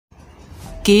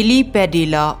Kylie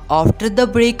Padilla, after the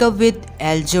breakup with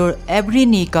Aljur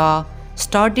Ebrenika,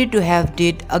 started to have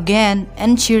date again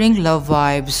and sharing love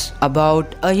vibes.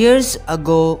 About a years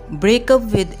ago, breakup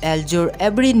with Aljur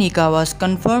Ebrenika was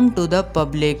confirmed to the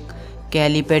public.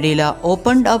 Kylie Padilla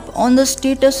opened up on the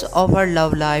status of her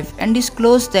love life and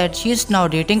disclosed that she is now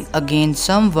dating again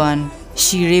someone.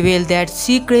 She revealed that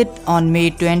secret on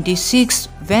May 26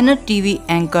 when a TV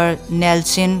anchor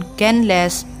Nelson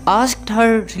Canles asked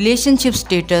her relationship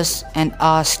status and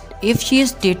asked if she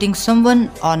is dating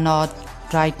someone or not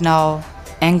right now.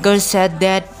 Anchor said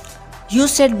that, "You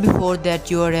said before that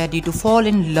you are ready to fall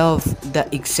in love. The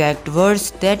exact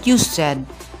words that you said.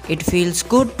 It feels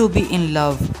good to be in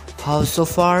love. How so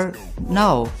far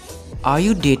now? Are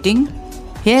you dating?"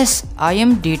 "Yes, I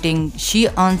am dating," she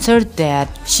answered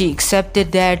that. She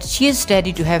accepted that she is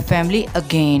ready to have family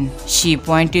again. She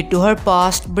pointed to her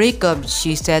past breakup.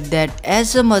 She said that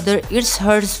as a mother it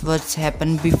hurts what's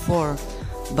happened before.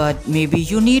 But maybe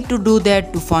you need to do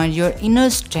that to find your inner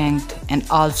strength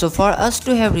and also for us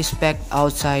to have respect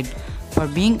outside for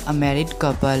being a married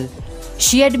couple.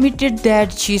 She admitted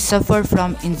that she suffered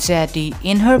from anxiety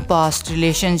in her past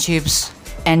relationships.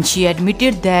 And she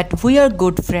admitted that we are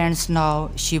good friends now.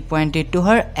 She pointed to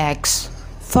her ex.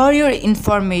 For your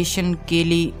information,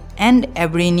 Kylie and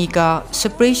Ebrenika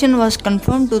separation was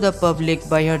confirmed to the public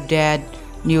by her dad,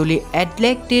 newly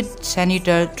elected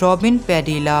Senator Robin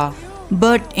Padilla.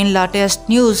 But in latest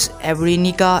news,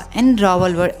 Ebrenika and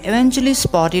Raul were eventually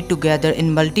spotted together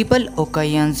in multiple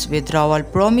occasions, with Raul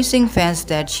promising fans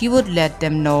that she would let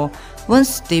them know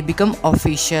once they become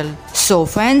official. So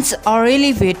fans are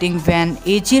really waiting when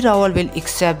AG Raul will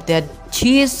accept that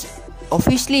she is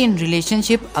officially in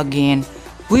relationship again.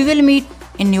 We will meet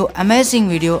in new amazing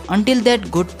video. Until that,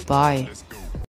 goodbye.